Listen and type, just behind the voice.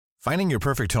Finding your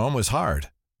perfect home was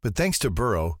hard, but thanks to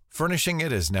Burrow, furnishing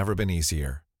it has never been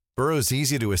easier. Burrow's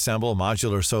easy-to-assemble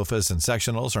modular sofas and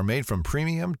sectionals are made from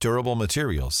premium, durable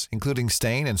materials, including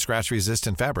stain and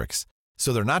scratch-resistant fabrics.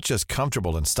 So they're not just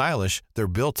comfortable and stylish, they're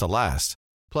built to last.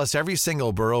 Plus, every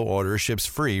single Burrow order ships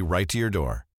free right to your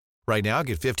door. Right now,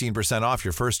 get 15% off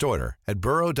your first order at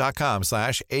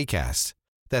burrow.com/ACAST.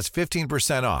 That's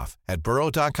 15% off at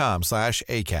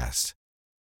burrow.com/ACAST.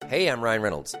 Hey, I'm Ryan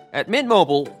Reynolds. At Mint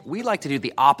Mobile, we like to do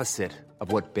the opposite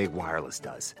of what Big Wireless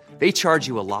does. They charge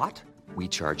you a lot, we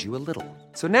charge you a little.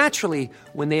 So naturally,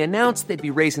 when they announced they'd be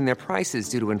raising their prices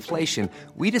due to inflation,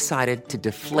 we decided to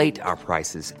deflate our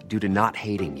prices due to not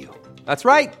hating you. That's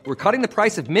right. We're cutting the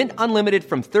price of Mint Unlimited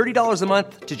from $30 a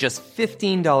month to just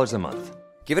 $15 a month.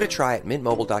 Give it a try at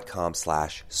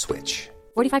mintmobile.com/switch.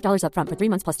 $45 up front for 3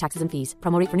 months plus taxes and fees.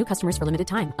 Promo rate for new customers for limited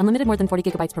time. Unlimited more than 40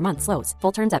 gigabytes per month. Slows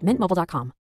full terms at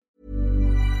mintmobile.com.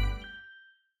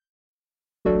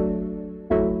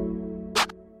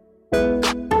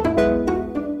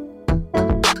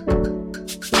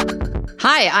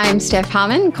 Hi, I'm Steph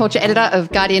Harmon, culture editor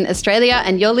of Guardian Australia,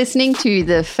 and you're listening to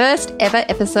the first ever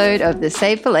episode of the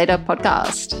Save for Later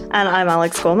podcast. And I'm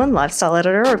Alex Gorman, lifestyle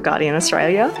editor of Guardian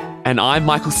Australia. And I'm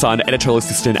Michael Sun, editorial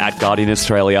assistant at Guardian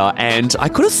Australia, and I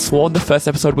could have sworn the first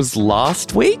episode was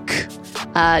last week.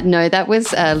 No, that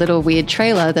was a little weird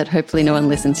trailer that hopefully no one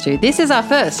listens to. This is our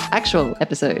first actual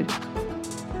episode.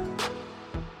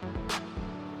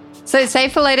 So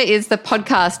Save for Later is the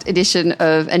podcast edition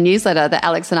of a newsletter that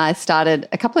Alex and I started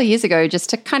a couple of years ago just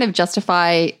to kind of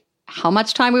justify how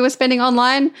much time we were spending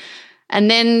online. And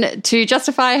then to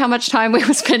justify how much time we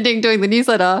were spending doing the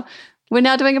newsletter, we're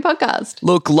now doing a podcast.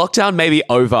 Look, lockdown may be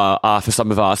over for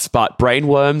some of us, but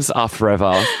brainworms are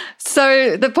forever.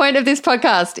 So the point of this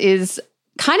podcast is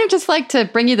kind of just like to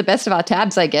bring you the best of our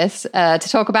tabs, I guess, to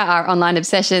talk about our online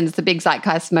obsessions, the big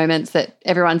zeitgeist moments that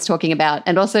everyone's talking about,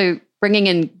 and also bringing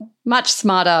in much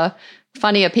smarter,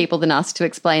 funnier people than us to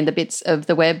explain the bits of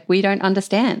the web we don't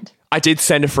understand. I did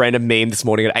send a friend a meme this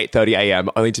morning at 8:30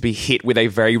 a.m. only to be hit with a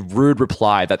very rude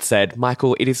reply that said,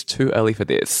 Michael, it is too early for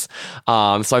this.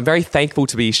 So I'm very thankful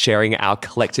to be sharing our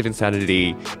collective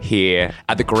insanity here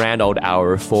at the grand old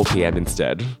hour of 4 p.m.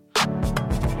 instead.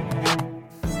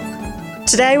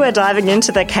 Today we're diving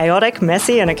into the chaotic,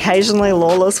 messy and occasionally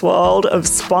lawless world of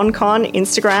SponCon,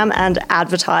 Instagram and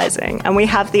advertising. And we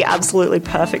have the absolutely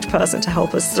perfect person to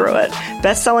help us through it.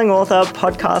 Best-selling author,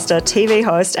 podcaster, TV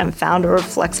host and founder of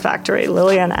Flex Factory,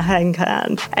 Lillian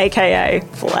Ahenkan, aka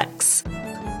Flex.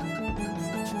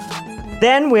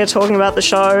 Then we're talking about the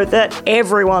show that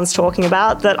everyone's talking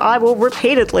about that I will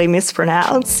repeatedly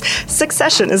mispronounce.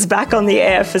 Succession is back on the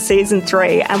air for season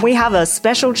 3 and we have a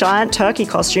special giant turkey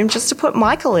costume just to put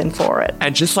Michael in for it.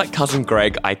 And just like cousin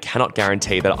Greg, I cannot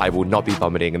guarantee that I will not be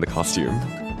vomiting in the costume.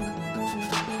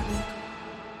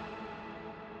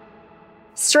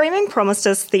 Streaming promised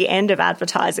us the end of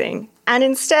advertising, and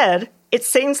instead, it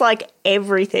seems like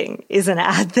everything is an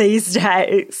ad these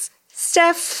days.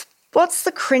 Steph, what's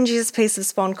the cringiest piece of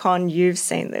SponCon you've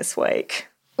seen this week?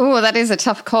 Oh, that is a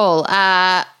tough call.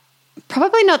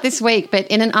 Probably not this week, but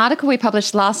in an article we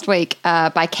published last week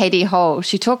by Katie Hall,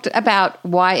 she talked about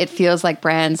why it feels like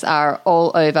brands are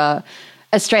all over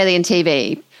Australian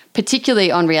TV,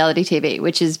 particularly on reality TV,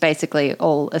 which is basically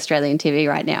all Australian TV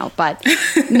right now. But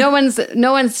no one's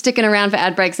sticking around for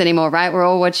ad breaks anymore, right? We're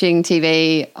all watching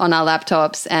TV on our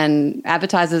laptops, and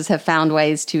advertisers have found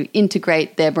ways to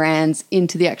integrate their brands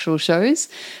into the actual shows.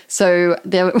 So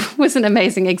there was an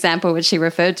amazing example which she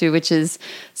referred to, which is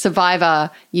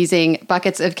Survivor using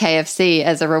buckets of KFC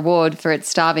as a reward for its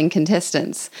starving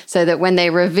contestants, so that when they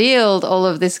revealed all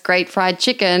of this great fried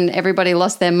chicken, everybody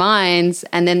lost their minds,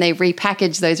 and then they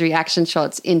repackaged those reaction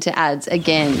shots into ads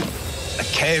again. A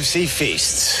KFC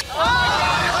feast. Oh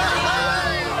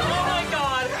my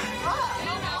God.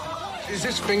 Is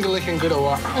this finger licking good or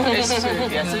what? Yes,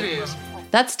 it is.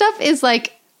 That stuff is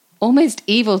like almost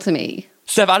evil to me.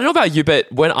 Steph, I don't know about you, but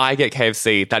when I get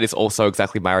KFC, that is also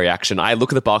exactly my reaction. I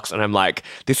look at the box and I'm like,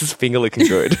 this is finger licking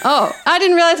good. Oh, I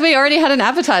didn't realize we already had an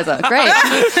appetizer. Great.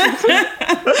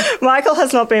 Michael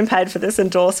has not been paid for this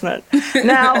endorsement.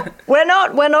 Now, we're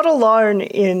not alone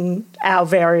in our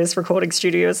various recording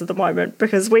studios at the moment,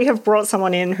 because we have brought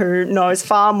someone in who knows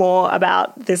far more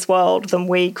about this world than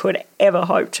we could ever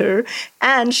hope to.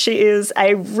 And she is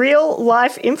a real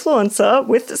life influencer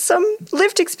with some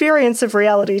lived experience of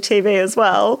reality TV as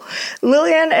well.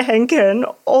 Lillian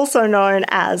Ahenkan, also known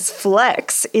as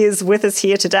Flex, is with us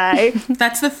here today.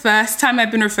 That's the first time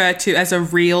I've been referred to as a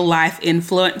real life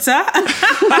influencer.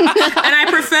 And I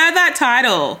prefer that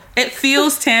title. It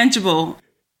feels tangible.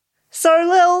 So,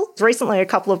 Lil, recently a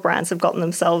couple of brands have gotten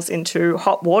themselves into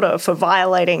hot water for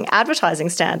violating advertising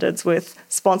standards with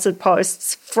sponsored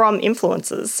posts from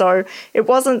influencers. So it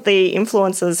wasn't the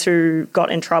influencers who got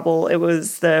in trouble, it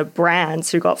was the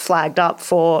brands who got flagged up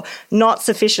for not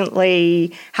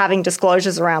sufficiently having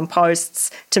disclosures around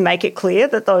posts to make it clear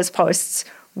that those posts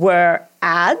were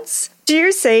ads. Do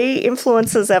you see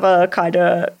influencers ever kind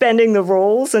of bending the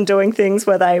rules and doing things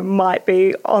where they might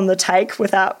be on the take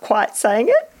without quite saying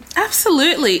it?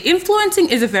 Absolutely. Influencing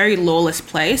is a very lawless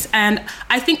place, and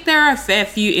I think there are a fair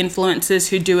few influencers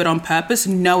who do it on purpose,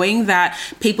 knowing that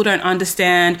people don't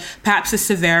understand perhaps the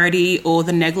severity or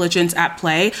the negligence at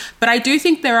play. But I do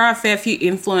think there are a fair few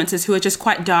influencers who are just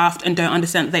quite daft and don't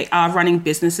understand that they are running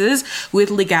businesses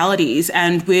with legalities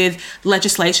and with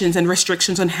legislations and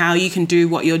restrictions on how you can do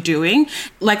what you're doing.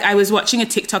 Like, I was watching a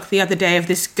TikTok the other day of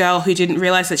this girl who didn't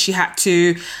realize that she had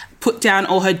to put down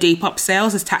all her Depop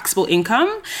sales as taxable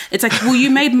income. It's like, well,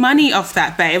 you made money off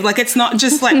that, babe. Like, it's not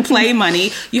just like play money.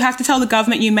 You have to tell the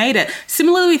government you made it.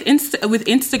 Similarly with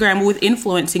Instagram or with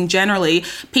influencing generally,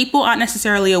 people aren't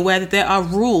necessarily aware that there are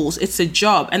rules. It's a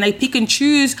job, and they pick and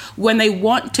choose when they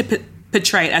want to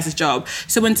portray it as a job.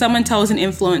 So when someone tells an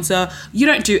influencer, you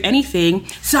don't do anything,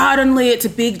 suddenly it's a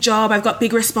big job, I've got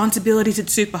big responsibilities,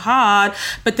 it's super hard.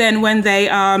 But then when they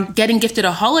are getting gifted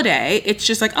a holiday, it's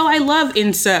just like, oh, I love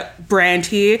insert brand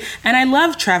here, and I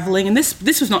love traveling, and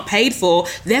this was not paid for,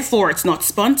 therefore it's not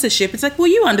sponsorship. It's like, well,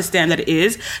 you understand that it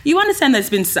is. You understand that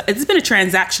it's been a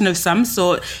transaction of some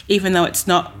sort, even though it's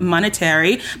not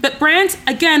monetary. But brands,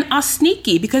 again, are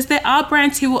sneaky, because there are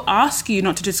brands who will ask you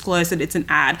not to disclose that it's an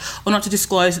ad, or not to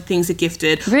disclose that things are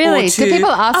gifted. Really? Do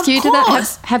people ask you to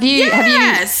that? Have you,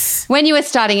 yes. When you were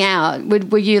starting out,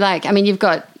 were you like, I mean, you've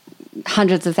got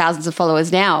hundreds of thousands of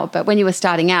followers now, but when you were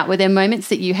starting out, were there moments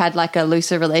that you had like a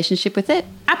looser relationship with it?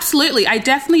 Absolutely. I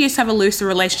definitely used to have a looser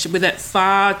relationship with it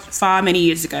far many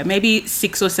years ago, maybe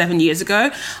 6 or 7 years ago,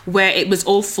 where it was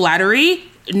all flattery,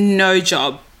 no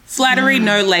job. Flattery,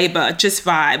 no labor, just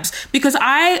vibes. Because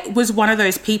I was one of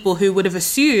those people who would have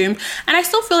assumed, and I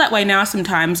still feel that way now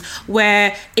sometimes,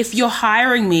 where if you're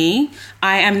hiring me,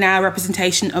 I am now a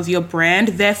representation of your brand.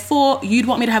 Therefore, you'd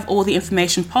want me to have all the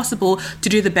information possible to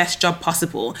do the best job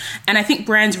possible. And I think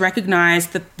brands recognize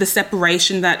the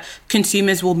separation that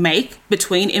consumers will make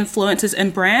between influencers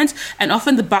and brands, and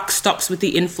often the buck stops with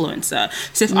the influencer.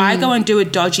 So if I go and do a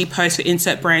dodgy post for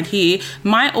insert brand here,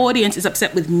 my audience is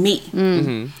upset with me.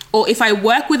 Mm-hmm. Or if I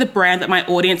work with a brand that my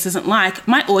audience doesn't like,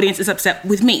 my audience is upset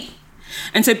with me.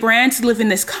 And so brands live in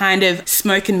this kind of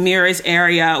smoke and mirrors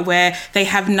area where they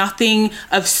have nothing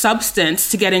of substance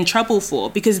to get in trouble for,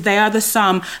 because they are the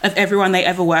sum of everyone they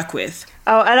ever work with.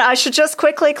 Oh, and I should just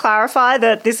quickly clarify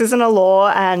that this isn't a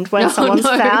law, and when someone's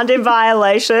found in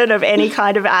violation of any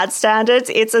kind of ad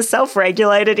standards, it's a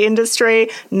self-regulated industry.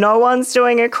 No one's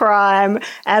doing a crime,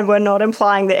 and we're not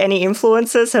implying that any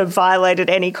influencers have violated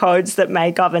any codes that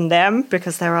may govern them,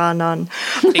 because there are none.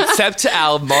 Except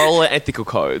our moral and ethical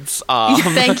codes.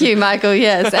 Thank you, Michael,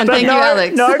 yes. And thank you,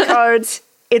 Alex. No codes.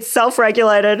 It's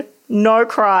self-regulated. No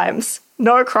crimes.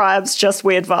 No crimes, just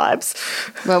weird vibes.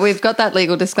 Well, we've got that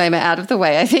legal disclaimer out of the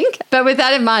way, I think. But with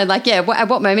that in mind, like, yeah, at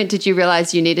what moment did you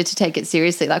realize you needed to take it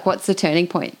seriously? Like, what's the turning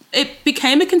point? It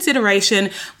became a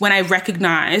consideration when I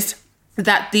recognized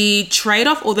that the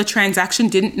trade-off or the transaction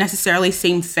didn't necessarily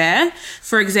seem fair.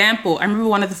 For example, I remember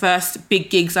one of the first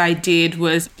big gigs I did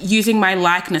was using my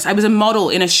likeness. I was a model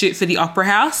in a shoot for the Opera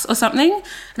House or something.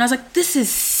 And I was like, this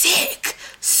is sick.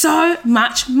 So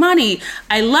much money.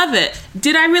 I love it.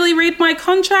 Did I really read my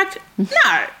contract?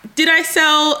 No. Did I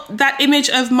sell that image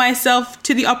of myself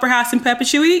to the Opera House in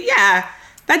perpetuity? Yeah.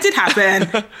 That did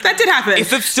happen.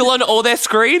 Is it still on all their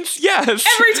screens? Yes.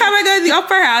 Every time I go to the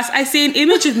Opera House, I see an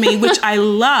image of me, which I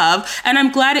love, and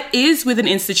I'm glad it is with an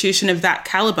institution of that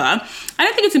caliber. I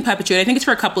don't think it's in perpetuity. I think it's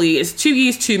for a couple of years. 2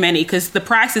 years too many, because the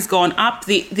price has gone up,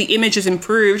 the image has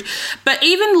improved. But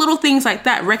even little things like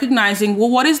that, recognizing, well,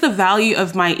 what is the value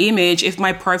of my image if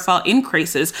my profile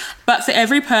increases? But for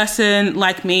every person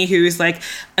like me who is like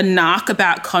a narc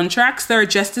about contracts, there are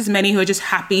just as many who are just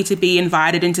happy to be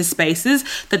invited into spaces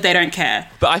that they don't care.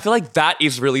 But I feel like that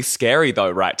is really scary though,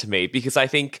 right, to me, because I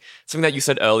think something that you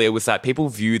said earlier was that people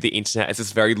view the internet as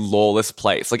this very lawless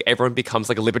place. Like, everyone becomes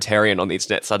like a libertarian on the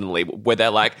internet suddenly, where they're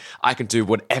like, I can do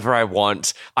whatever I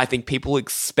want. I think people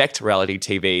expect reality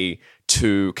TV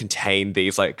to contain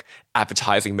these like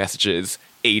advertising messages,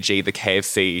 e.g. the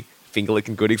KFC finger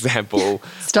licking good example.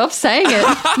 Stop saying it.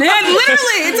 Man,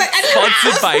 literally, it's like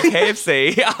sponsored by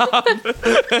KFC.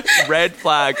 Red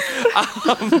flag.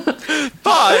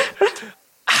 But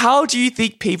how do you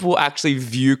think people actually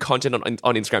view content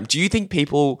on Instagram? Do you think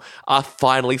people are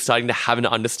finally starting to have an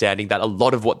understanding that a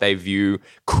lot of what they view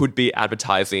could be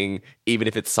advertising, even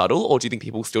if it's subtle? Or do you think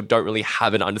people still don't really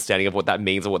have an understanding of what that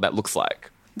means or what that looks like?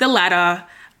 The latter.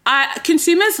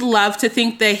 Consumers love to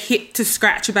think they're hit to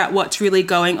scratch about what's really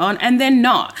going on, and they're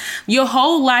not. Your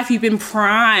whole life you've been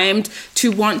primed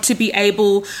to want to be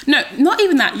able... No, not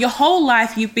even that. Your whole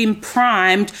life you've been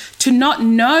primed to not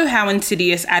know how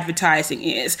insidious advertising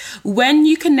is. When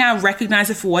you can now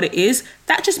recognize it for what it is,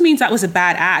 that just means that was a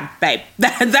bad ad, babe.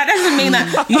 That doesn't mean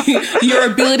that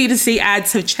your ability to see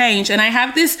ads have changed. And I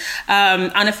have this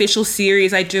unofficial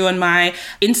series I do on my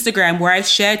Instagram where I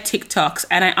share TikToks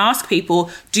and I ask people,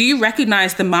 do you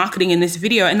recognize the marketing in this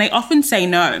video? And they often say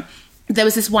no. There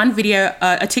was this one video,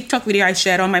 a TikTok video I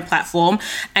shared on my platform,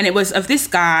 and it was of this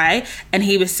guy, and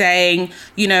he was saying,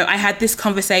 you know, I had this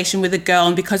conversation with a girl,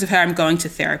 and because of her, I'm going to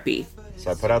therapy. So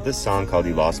I put out this song called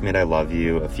You Lost Me and I Love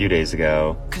You a few days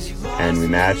ago, and we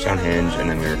matched on Hinge, and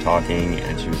then we were talking,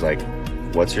 and she was like,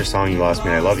 what's your song You Lost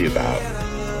Me and I Love You about?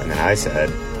 And then I said,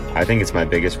 I think it's my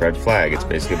biggest red flag. It's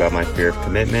basically about my fear of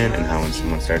commitment and how when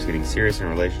someone starts getting serious in a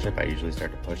relationship, I usually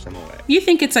start to push them away. You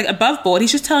think it's like above board.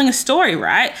 He's just telling a story,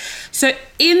 right? So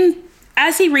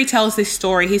as he retells this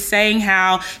story, he's saying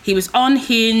how he was on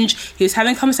Hinge, he was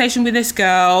having a conversation with this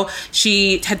girl.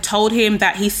 She had told him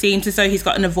that he seems as though he's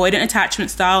got an avoidant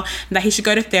attachment style and that he should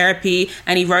go to therapy,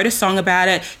 and he wrote a song about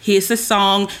it. Here's the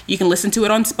song. You can listen to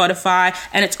it on Spotify,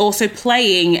 and it's also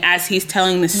playing as he's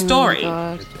telling the story.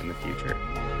 In the future.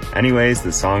 Anyways,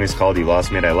 the song is called You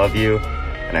Lost Me and I Love You,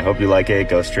 and I hope you like it.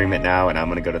 Go stream it now, and I'm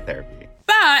going to go to therapy.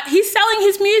 But he's selling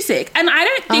his music. And I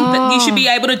don't think that you should be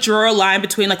able to draw a line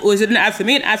between like, oh, is it an ad for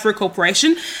me, an ad for a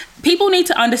corporation? People need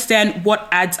to understand what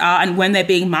ads are and when they're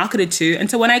being marketed to.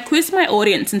 And so when I quizzed my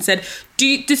audience and said,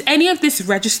 does any of this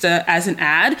register as an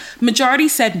ad? Majority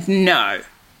said no.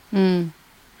 And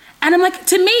I'm like,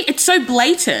 to me, it's so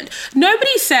blatant.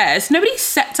 Nobody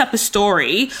sets up a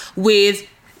story with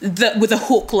a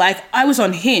hook like, I was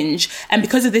on Hinge and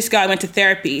because of this guy I went to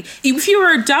therapy. If you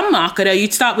were a dumb marketer,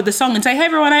 you'd start with the song and say, hey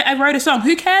everyone, I wrote a song.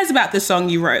 Who cares about the song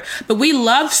you wrote? But we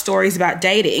love stories about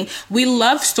dating. We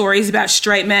love stories about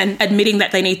straight men admitting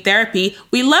that they need therapy.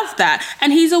 We love that.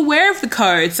 And he's aware of the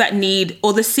codes that need,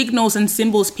 or the signals and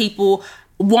symbols people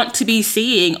want to be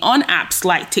seeing on apps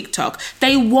like TikTok.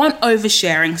 They want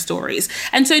oversharing stories.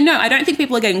 And so, no, I don't think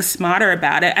people are getting smarter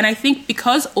about it. And I think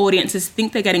because audiences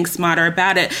think they're getting smarter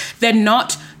about it, they're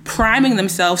not priming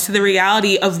themselves to the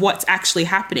reality of what's actually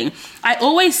happening. I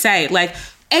always say, like,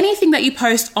 anything that you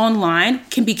post online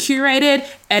can be curated,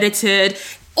 edited,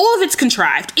 all of it's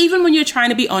contrived. Even when you're trying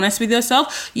to be honest with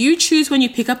yourself, you choose when you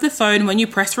pick up the phone, when you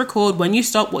press record, when you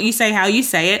stop, what you say, how you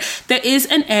say it. There is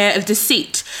an air of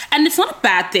deceit. And it's not a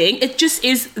bad thing. It just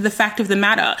is the fact of the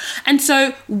matter. And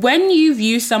so when you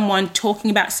view someone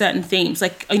talking about certain themes,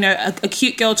 like, you know, a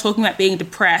cute girl talking about being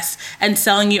depressed and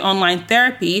selling you online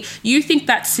therapy, you think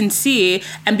that's sincere.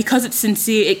 And because it's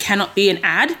sincere, it cannot be an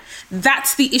ad.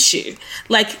 That's the issue.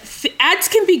 Like, ads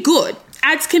can be good.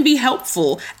 Ads can be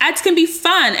helpful. Ads can be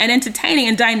fun and entertaining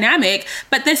and dynamic,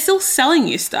 but they're still selling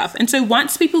you stuff. And so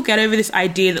once people get over this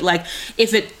idea that, like,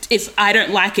 if I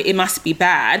don't like it, it must be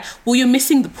bad, well, you're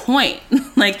missing the point.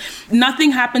 Like,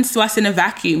 nothing happens to us in a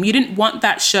vacuum. You didn't want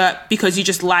that shirt because you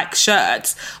just like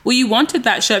shirts. Well, you wanted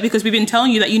that shirt because we've been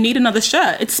telling you that you need another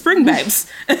shirt. It's spring, babes.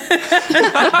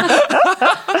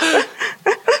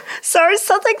 So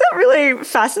something that really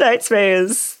fascinates me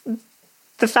is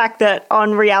the fact that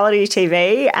on reality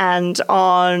TV and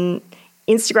on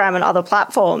Instagram and other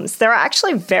platforms, there are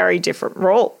actually very different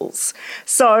rules.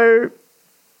 So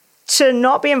to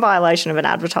not be in violation of an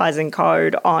advertising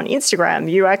code on Instagram,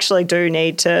 you actually do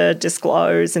need to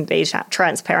disclose and be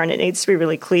transparent. It needs to be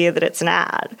really clear that it's an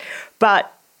ad.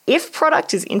 But if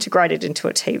product is integrated into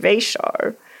a TV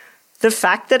show, the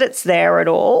fact that it's there at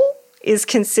all is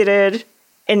considered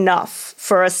enough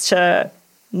for us to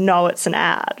know it's an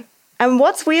ad. And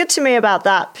what's weird to me about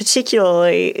that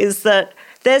particularly is that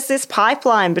there's this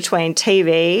pipeline between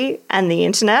TV and the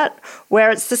internet where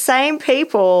it's the same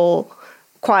people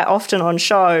quite often on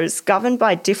shows governed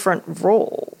by different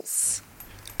rules.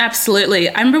 Absolutely.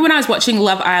 I remember when I was watching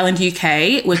Love Island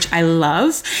UK, which I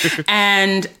love,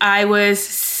 and I was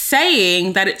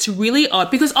saying that it's really odd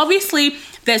because obviously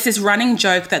there's this running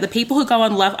joke that the people who go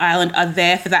on Love Island are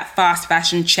there for that fast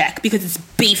fashion check because it's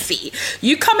beefy.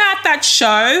 You come out that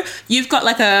show, you've got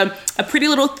like a pretty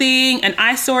little thing, and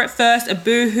I saw it first, a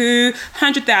boohoo,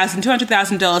 $100,000,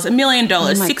 $200,000, $1 million,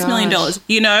 $6 million.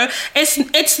 You know,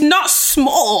 it's not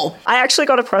small. I actually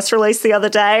got a press release the other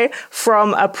day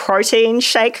from a protein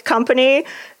shake company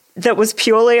that was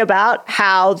purely about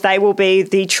how they will be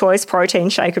the choice protein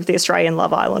shake of the Australian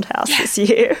Love Island house this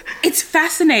year. It's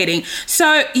fascinating.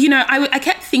 So, you know, I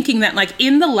kept thinking that, like,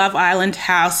 in the Love Island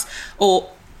house, or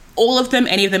all of them,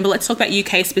 any of them, but let's talk about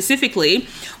UK specifically,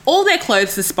 all their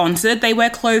clothes are sponsored. They wear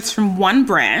clothes from one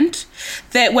brand.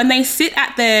 That when they sit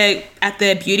at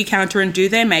their beauty counter and do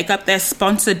their makeup, they're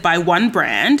sponsored by one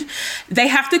brand. They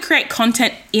have to create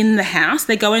content in the house.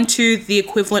 They go into the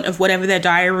equivalent of whatever their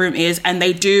diary room is, and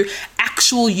they do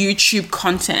actual YouTube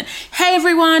content. Hey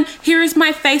everyone, here is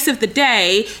my face of the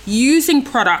day, using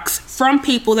products from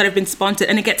people that have been sponsored,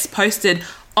 and it gets posted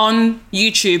on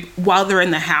YouTube while they're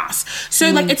in the house.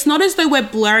 So like, it's not as though we're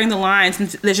blurring the lines and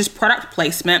there's just product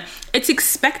placement. It's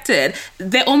expected.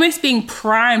 They're almost being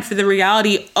primed for the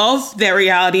reality of their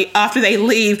reality after they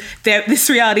leave this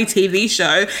reality TV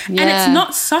show. Yeah. And it's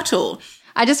not subtle.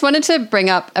 I just wanted to bring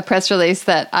up a press release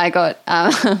that I got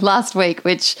last week,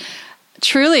 which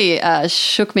truly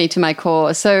shook me to my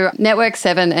core. So Network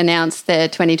 7 announced their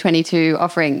 2022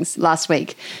 offerings last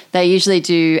week. They usually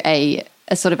do a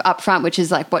sort of upfront, which is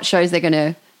like what shows they're going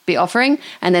to be offering.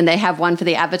 And then they have one for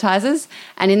the advertisers.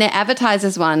 And in their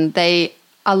advertisers one, they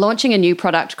are launching a new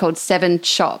product called 7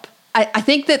 Shop. I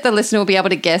think that the listener will be able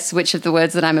to guess which of the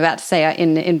words that I'm about to say are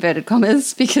in inverted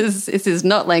commas, because this is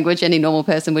not language any normal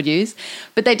person would use.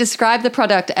 But they describe the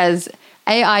product as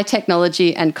AI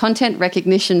technology and content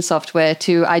recognition software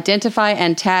to identify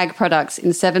and tag products in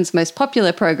 7's most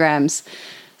popular programs.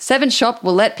 7 Shop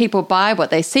will let people buy what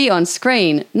they see on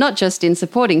screen, not just in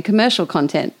supporting commercial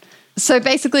content. So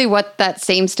basically what that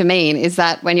seems to mean is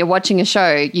that when you're watching a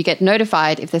show, you get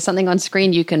notified if there's something on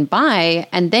screen you can buy,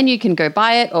 and then you can go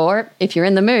buy it, or if you're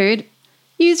in the mood,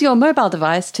 use your mobile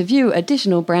device to view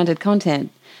additional branded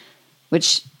content.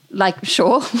 Which, like,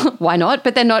 sure, why not?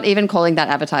 But they're not even calling that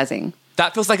advertising.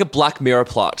 That feels like a Black Mirror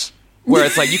plot, where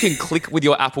it's like you can click with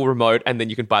your Apple remote and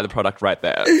then you can buy the product right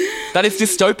there. That is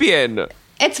dystopian.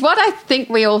 It's what I think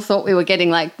we all thought we were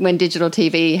getting, like, when digital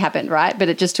TV happened, right? But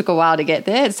it just took a while to get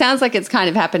there. It sounds like it's kind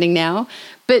of happening now.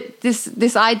 But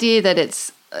this idea that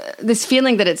it's this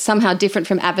feeling that it's somehow different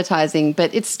from advertising,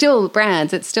 but it's still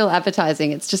brands, it's still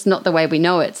advertising. It's just not the way we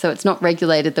know it. So it's not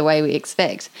regulated the way we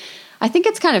expect. I think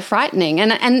it's kind of frightening.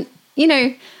 And you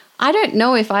know, I don't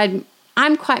know if I'm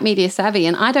quite media savvy,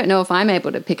 and I don't know if I'm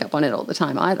able to pick up on it all the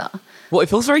time either. Well, it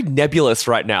feels very nebulous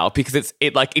right now, because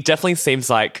it definitely seems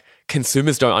like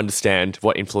consumers don't understand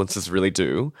what influencers really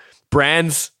do.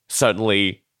 Brands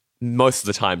certainly most of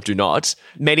the time do not.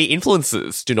 Many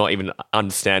influencers do not even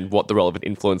understand what the relevant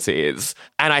influencer is.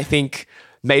 And I think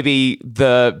maybe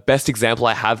the best example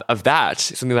I have of that,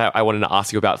 something that I wanted to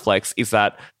ask you about, Flex, is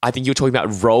that I think you're talking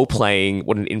about role-playing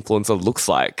what an influencer looks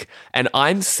like. And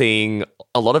I'm seeing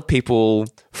a lot of people,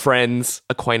 friends,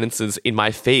 acquaintances in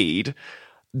my feed,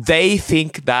 they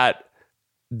think that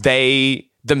they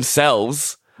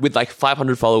themselves, with like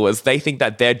 500 followers, they think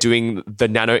that they're doing the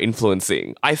nano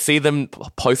influencing. I see them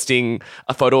posting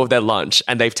a photo of their lunch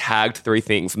and they've tagged 3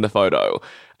 things in the photo.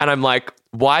 And I'm like,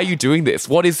 why are you doing this?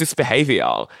 What is this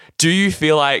behavior? Do you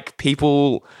feel like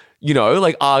people, you know,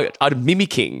 like are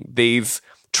mimicking these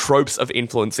tropes of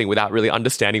influencing without really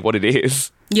understanding what it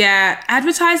is? Yeah,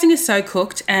 advertising is so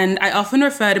cooked, and I often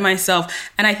refer to myself,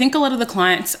 and I think a lot of the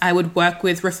clients I would work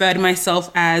with refer to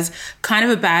myself as kind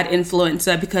of a bad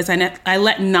influencer because I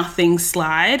let nothing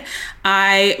slide.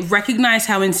 I recognize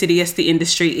how insidious the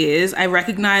industry is. I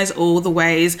recognize all the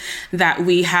ways that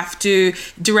we have to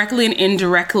directly and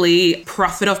indirectly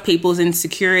profit off people's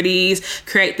insecurities,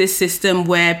 create this system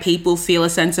where people feel a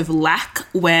sense of lack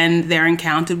when they're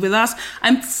encountered with us.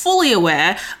 I'm fully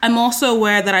aware. I'm also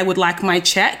aware that I would like my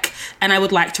check and I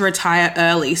would like to retire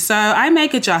early. So I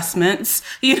make adjustments,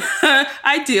 you know,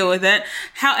 I deal with it.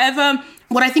 However,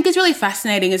 what I think is really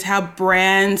fascinating is how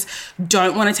brands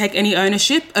don't want to take any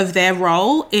ownership of their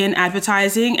role in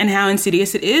advertising and how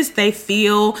insidious it is. They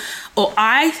feel, or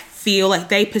I feel like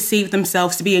they perceive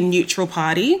themselves to be a neutral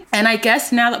party. And I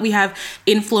guess now that we have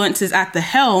influencers at the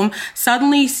helm,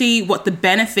 suddenly see what the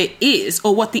benefit is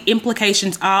or what the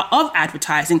implications are of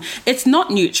advertising. It's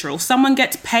not neutral. Someone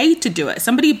gets paid to do it.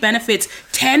 Somebody benefits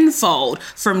tenfold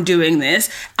from doing this.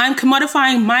 I'm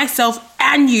commodifying myself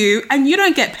and you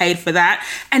don't get paid for that.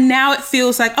 And now it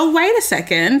feels like, oh, wait a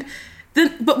second.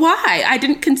 But why? I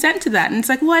didn't consent to that. And it's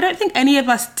like, well, I don't think any of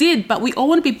us did, but we all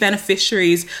want to be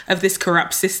beneficiaries of this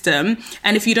corrupt system.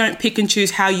 And if you don't pick and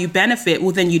choose how you benefit,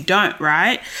 well, then you don't,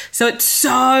 right? So it's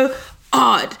so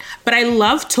odd, but I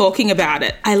love talking about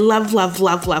it. I love, love,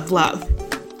 love, love, love.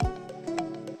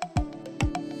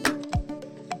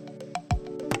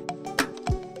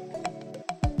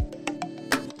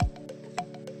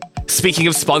 Speaking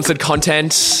of sponsored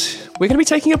content, we're going to be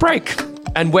taking a break.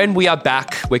 And when we are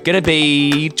back, we're going to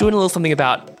be doing a little something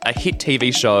about a hit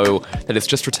TV show that has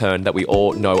just returned that we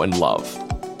all know and love.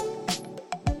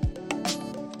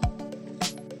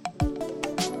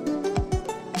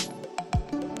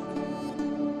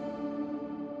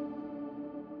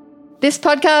 This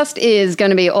podcast is going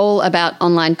to be all about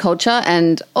online culture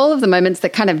and all of the moments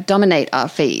that kind of dominate our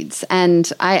feeds.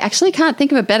 And I actually can't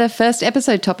think of a better first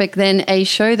episode topic than a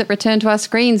show that returned to our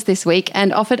screens this week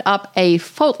and offered up a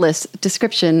faultless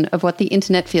description of what the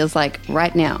internet feels like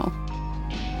right now.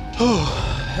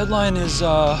 Headline is,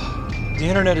 the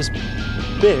internet is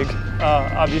big,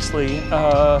 obviously.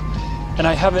 And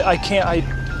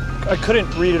I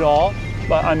couldn't read it all,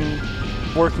 but I'm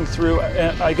working through,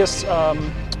 I guess,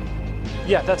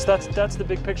 yeah, that's the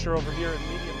big picture over here in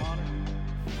Media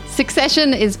Monitor.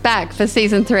 Succession is back for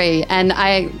season 3, and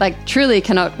I truly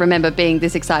cannot remember being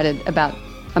this excited about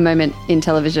a moment in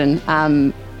television.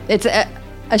 It's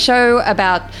a show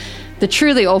about the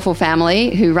truly awful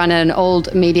family who run an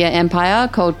old media empire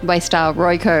called Waystar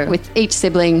Royco, with each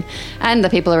sibling and the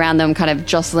people around them kind of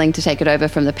jostling to take it over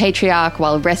from the patriarch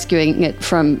while rescuing it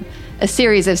from a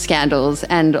series of scandals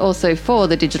and also for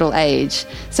the digital age.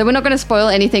 So we're not going to spoil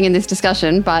anything in this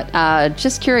discussion, but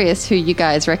just curious who you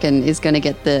guys reckon is going to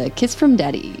get the kiss from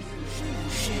daddy.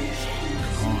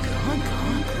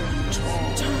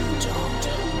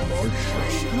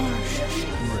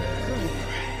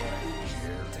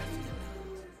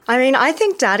 I mean, I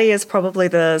think daddy is probably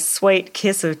the sweet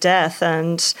kiss of death,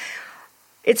 and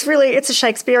it's a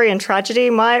Shakespearean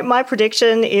tragedy. My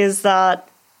prediction is that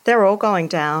they're all going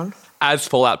down. As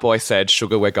Fall Out Boy said,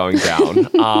 sugar, we're going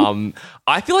down.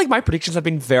 I feel like my predictions have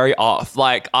been very off.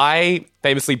 I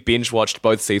famously binge-watched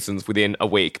both seasons within a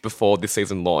week before this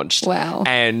season launched. Wow.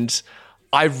 And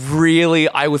I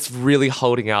was really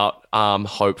holding out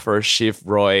hope for a Shiv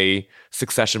Roy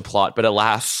Succession plot, but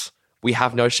alas, we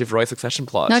have no Shiv Roy Succession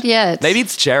plot. Not yet. Maybe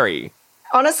it's Jerry.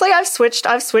 Honestly, I've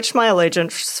switched my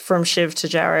allegiance from Shiv to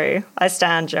Jerry. I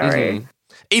stand Jerry. Mm-hmm.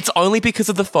 It's only because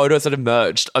of the photos that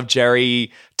emerged of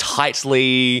Jerry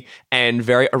tightly and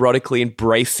very erotically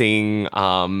embracing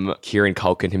Kieran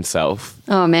Culkin himself.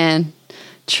 Oh, man.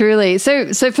 Truly.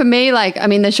 So for me,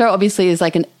 the show obviously is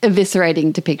like an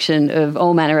eviscerating depiction of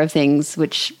all manner of things,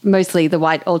 which mostly the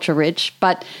white ultra-rich,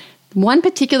 but one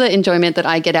particular enjoyment that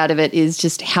I get out of it is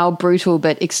just how brutal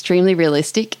but extremely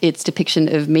realistic its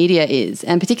depiction of media is,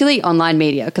 and particularly online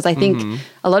media, because I think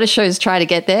a lot of shows try to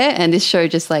get there, and this show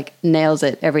just nails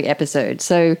it every episode.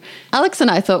 So Alex and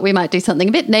I thought we might do something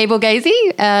a bit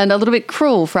navel-gazy and a little bit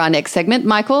cruel for our next segment.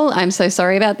 Michael, I'm so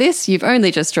sorry about this. You've only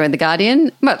just joined The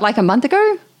Guardian, a month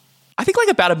ago? I think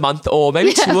about a month or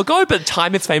maybe 2 ago, but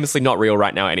time is famously not real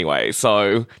right now anyway,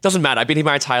 so it doesn't matter. I've been here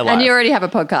my entire life. And you already have a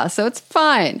podcast, so it's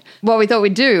fine. What we thought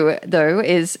we'd do, though,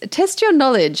 is test your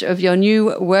knowledge of your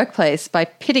new workplace by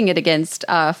pitting it against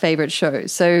our favourite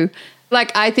shows. So,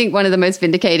 I think one of the most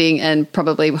vindicating and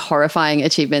probably horrifying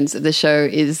achievements of the show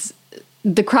is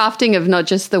the crafting of not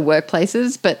just the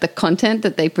workplaces, but the content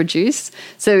that they produce.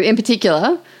 So, in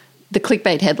particular, the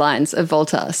clickbait headlines of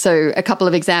Volta. So a couple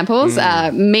of examples,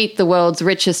 meet the world's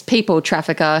richest people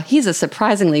trafficker. He's a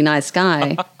surprisingly nice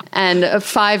guy. And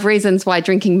 5 reasons why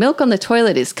drinking milk on the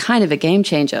toilet is kind of a game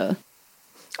changer.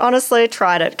 Honestly,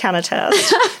 tried it, can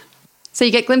attest. So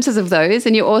you get glimpses of those,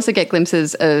 and you also get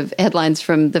glimpses of headlines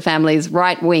from the family's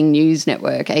right-wing news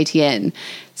network, ATN.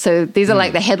 So these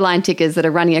are the headline tickers that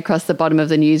are running across the bottom of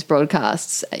the news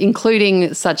broadcasts,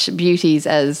 including such beauties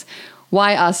as,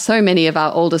 why are so many of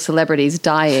our older celebrities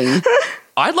dying?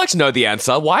 I'd like to know the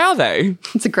answer. Why are they?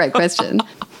 It's a great question.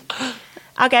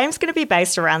 Our game's going to be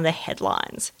based around the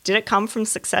headlines. Did it come from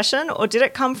Succession or did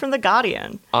it come from The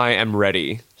Guardian? I am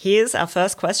ready. Here's our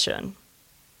first question.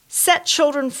 Set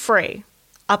children free.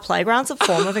 Are playgrounds a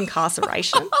form of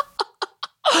incarceration?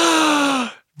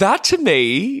 That to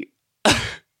me,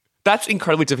 that's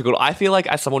incredibly difficult. I feel like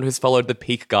as someone who's followed the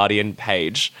Peak Guardian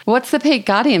page. What's the Peak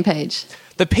Guardian page?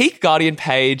 The Peak Guardian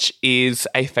page is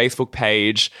a Facebook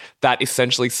page that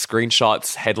essentially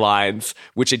screenshots headlines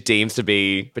which it deems to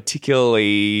be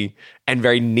particularly and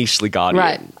very nichely Guardian.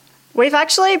 Right. We've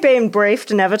actually been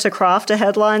briefed never to craft a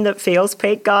headline that feels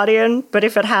Peak Guardian, but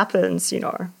if it happens,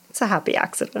 it's a happy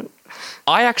accident.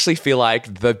 I actually feel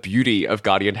like the beauty of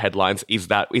Guardian headlines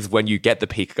is when you get the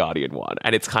Peak Guardian one,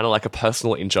 and it's kind of like a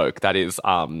personal in-joke that is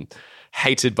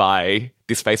hated by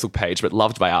this Facebook page, but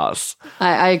loved by us.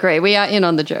 I agree. We are in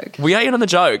on the joke. We are in on the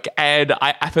joke. And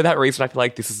for that reason, I feel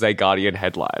like this is a Guardian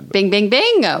headline. Bing, bing,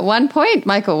 bing. 1 point,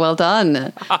 Michael. Well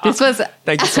done. This was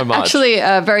Thank you so much. Actually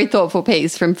a very thoughtful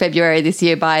piece from February this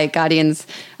year by Guardian's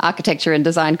architecture and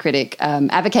design critic,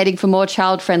 advocating for more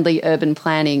child-friendly urban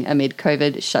planning amid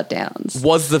COVID shutdowns.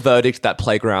 Was the verdict that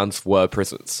playgrounds were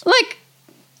prisons? Like,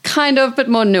 kind of, but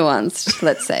more nuanced,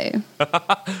 let's say.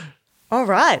 All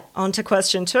right, on to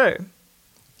question 2.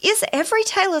 Is every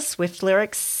Taylor Swift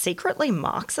lyric secretly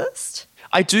Marxist?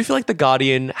 I do feel like The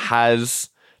Guardian has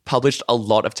published a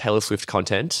lot of Taylor Swift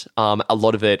content, a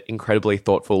lot of it incredibly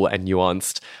thoughtful and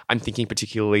nuanced. I'm thinking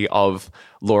particularly of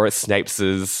Laura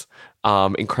Snapes'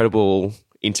 incredible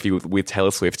interview with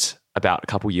Taylor Swift about a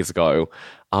couple years ago.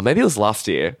 Maybe it was last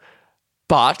year.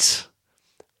 But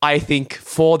I think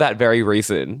for that very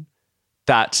reason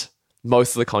that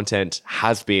most of the content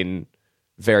has been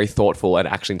very thoughtful and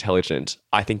actually intelligent,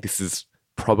 I think this is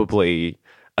probably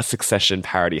a Succession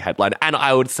parody headline. And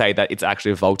I would say that it's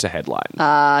actually a Volta headline.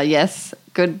 Yes,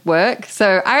 good work.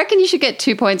 So I reckon you should get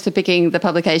 2 points for picking the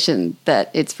publication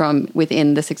that it's from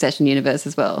within the Succession universe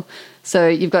as well. So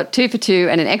you've got 2 for 2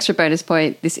 and an extra bonus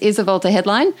point. This is a Volta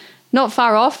headline. Not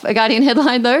far off a Guardian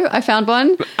headline, though. I found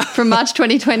one from March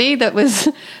 2020 that was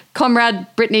Comrade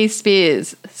Britney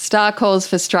Spears, star calls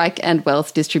for strike and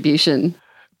wealth distribution.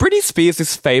 Britney Spears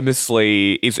is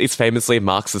famously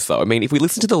Marxist, though. I mean, if we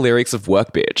listen to the lyrics of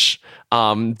Work Bitch,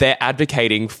 they're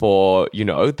advocating for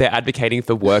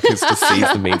workers to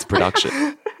seize the means of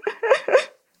production.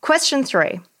 Question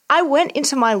 3. I went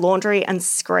into my laundry and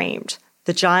screamed.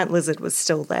 The giant lizard was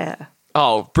still there.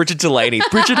 Oh, Bridget Delaney.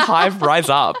 Bridget Hive, rise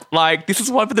up. Like, this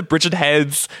is one for the Bridget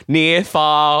heads, near,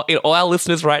 far, all our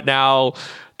listeners right now.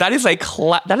 That is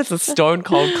a stone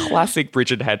cold classic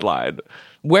Bridget headline.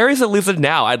 Where is the lizard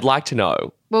now? I'd like to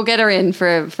know. We'll get her in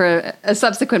for a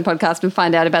subsequent podcast and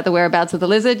find out about the whereabouts of the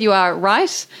lizard. You are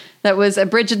right. That was a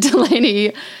Bridget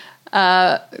Delaney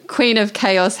Queen of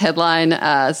Chaos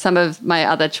headline. Some of my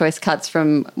other choice cuts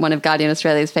from one of Guardian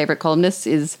Australia's favourite columnists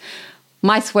is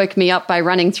mice woke me up by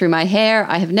running through my hair.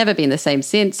 I have never been the same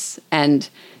since. And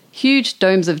huge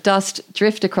domes of dust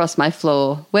drift across my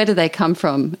floor. Where do they come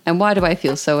from? And why do I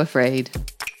feel so afraid?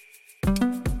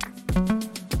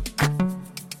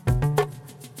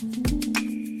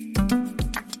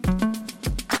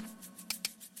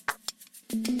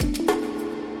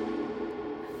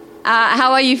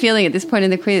 How are you feeling at this point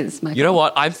in the quiz, Michael? You know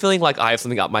what? I'm feeling like I have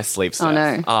something up my sleeve, Steph. Oh,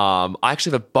 no. I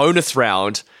actually have a bonus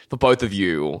round for both of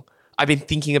you. I've been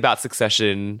thinking about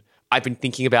Succession. I've been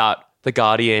thinking about The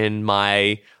Guardian,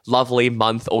 my lovely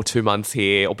month or 2 months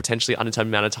here, or potentially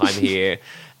undetermined amount of time here.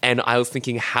 And I was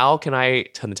thinking, how can I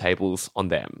turn the tables on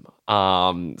them?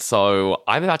 So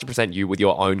I'm about to present you with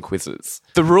your own quizzes.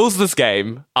 The rules of this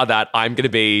game are that I'm going to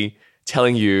be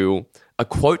telling you a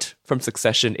quote from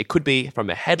Succession. It could be from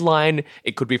a headline.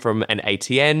 It could be from an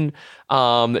ATN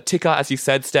ticker, as you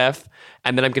said, Steph.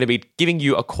 And then I'm going to be giving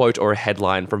you a quote or a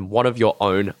headline from one of your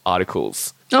own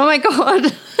articles. Oh, my God.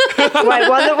 Wait,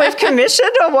 one that we've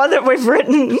commissioned or one that we've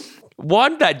written?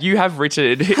 One that you have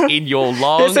written in your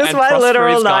long This is and my prosperous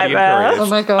literal Guardian nightmare. career. Oh,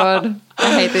 my God.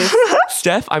 I hate this.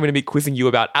 Steph, I'm going to be quizzing you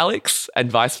about Alex and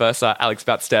vice versa. Alex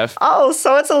about Steph. Oh,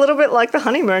 so it's a little bit like the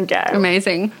honeymoon game.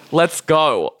 Amazing. Let's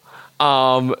go.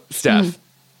 Steph,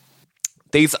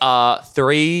 these are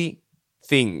 3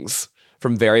 things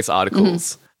from various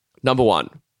articles. Number 1,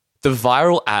 the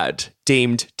viral ad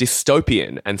deemed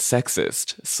dystopian and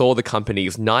sexist saw the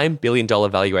company's $9 billion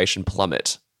valuation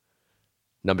plummet.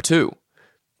 Number 2,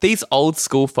 these old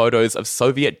school photos of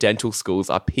Soviet dental schools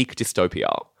are peak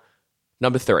dystopia.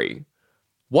 Number 3,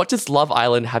 what does Love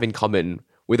Island have in common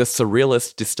with a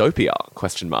surrealist dystopia? ?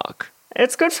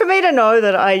 It's good for me to know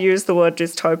that I use the word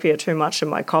dystopia too much in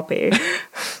my copy.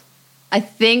 I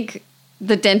think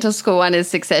the dental school one is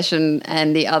Succession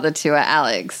and the other 2 are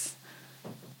Alex.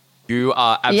 You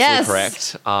are absolutely Yes.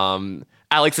 correct.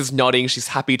 Alex is nodding. She's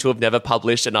happy to have never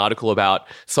published an article about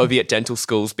Soviet dental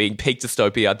schools being peak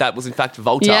dystopia. That was, in fact,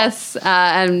 Volta. Yes,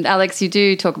 and Alex, you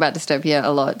do talk about dystopia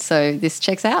a lot, so this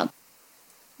checks out.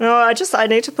 No, I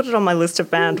need to put it on my list of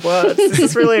banned words. This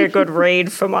is really a good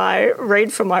read for my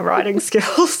writing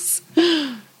skills.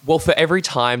 Well, for every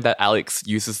time that Alex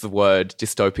uses the word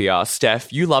dystopia,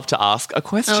 Steph, you love to ask a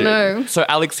question. Oh, no. So,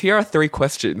 Alex, here are 3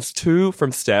 questions, 2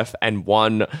 from Steph and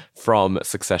 1 from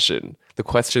Succession. The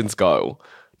questions go.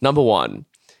 Number 1,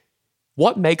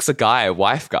 what makes a guy a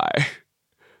wife guy?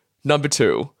 Number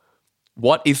 2,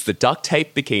 what is the duct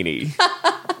tape bikini?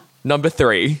 Number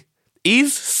 3,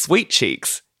 is Sweet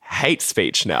Cheeks hate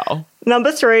speech now.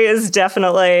 Number 3 is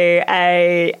definitely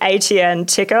a ATN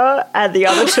ticker, and the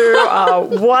other two are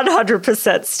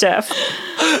 100% Steph.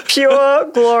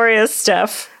 Pure, glorious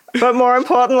Steph. But more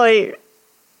importantly,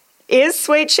 is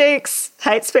Sweet Cheeks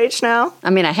hate speech now?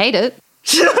 I mean, I hate it.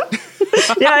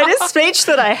 Yeah, it is speech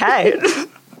that I hate.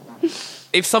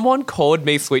 If someone called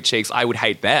me Sweet Cheeks, I would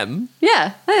hate them.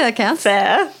 Yeah, I think that counts.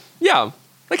 Fair. Yeah,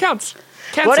 that counts.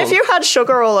 Cancelled. What if you had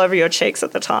sugar all over your cheeks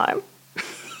at the time?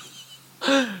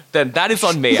 Then that is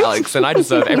on me, Alex, and I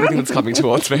deserve everything that's coming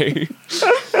towards me.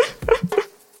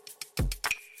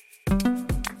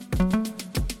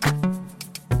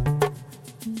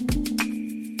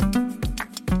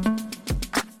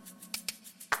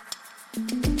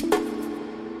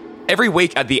 Every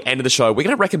week at the end of the show, we're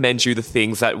going to recommend you the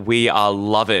things that we are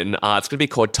loving. It's going to be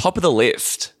called Top of the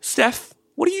List. Steph,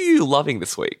 what are you loving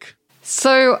this week?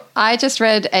 So I just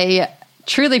read a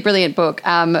truly brilliant book,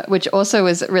 which also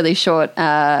was really short,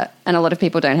 and a lot of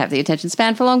people don't have the attention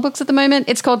span for long books at the moment.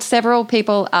 It's called Several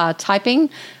People Are Typing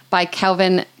by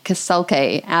Calvin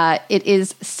Kasulke. It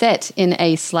is set in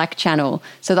a Slack channel.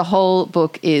 So the whole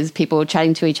book is people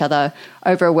chatting to each other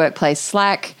over a workplace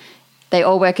Slack. They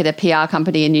all work at a PR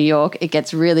company in New York. It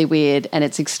gets really weird, and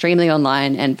it's extremely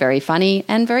online and very funny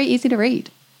and very easy to read.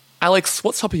 Alex,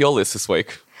 what's top of your list this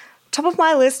week? Top of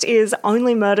my list is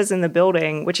Only Murders in the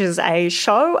Building, which is a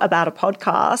show about a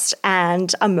podcast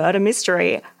and a murder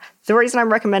mystery. The reason I'm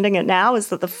recommending it now is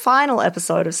that the final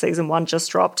episode of season 1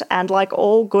 just dropped, and like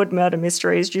all good murder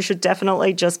mysteries, you should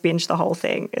definitely just binge the whole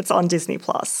thing. It's on Disney+.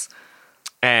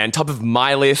 And top of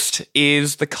my list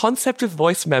is the concept of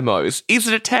voice memos. Is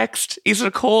it a text? Is it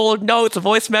a call? No, it's a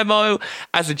voice memo.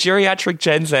 As a geriatric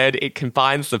Gen Z, it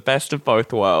combines the best of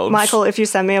both worlds. Michael, if you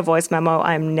send me a voice memo,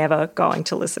 I'm never going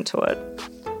to listen to it.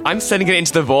 I'm sending it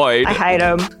into the void. I hate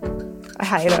him. I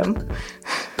hate him.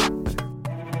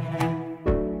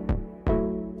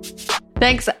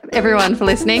 Thanks, everyone, for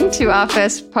listening to our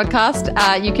first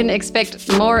podcast. You can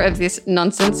expect more of this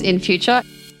nonsense in future.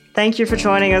 Thank you for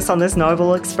joining us on this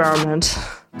noble experiment.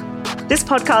 This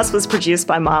podcast was produced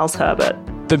by Miles Herbert.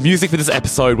 The music for this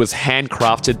episode was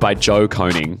handcrafted by Joe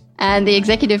Koning. And the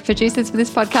executive producers for this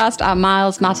podcast are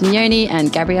Miles Martignoni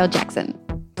and Gabrielle Jackson.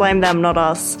 Blame them, not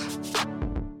us.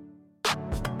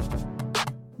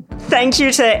 Thank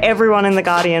you to everyone in the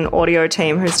Guardian audio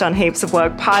team who's done heaps of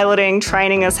work piloting,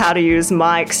 training us how to use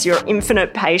mics. Your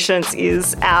infinite patience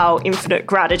is our infinite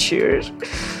gratitude.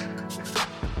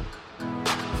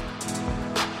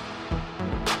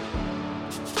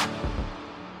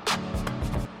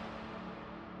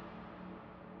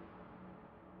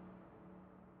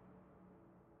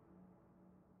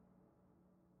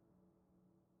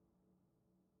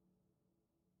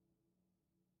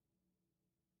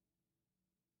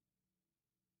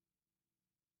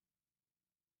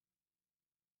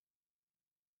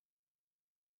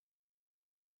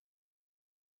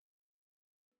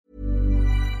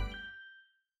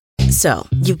 So,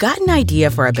 you've got an idea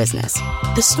for a business.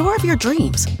 The store of your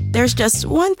dreams. There's just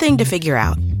one thing to figure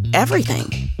out.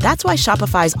 Everything. That's why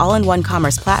Shopify's all-in-one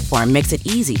commerce platform makes it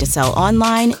easy to sell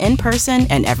online, in person,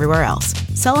 and everywhere else.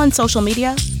 Sell on social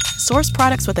media. Source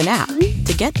products with an app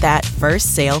to get that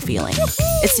first sale feeling.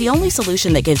 It's the only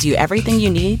solution that gives you everything you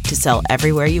need to sell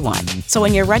everywhere you want. So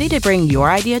when you're ready to bring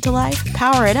your idea to life,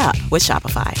 power it up with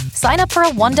Shopify. Sign up for a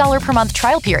 $1 per month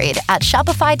trial period at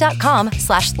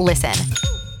shopify.com/listen.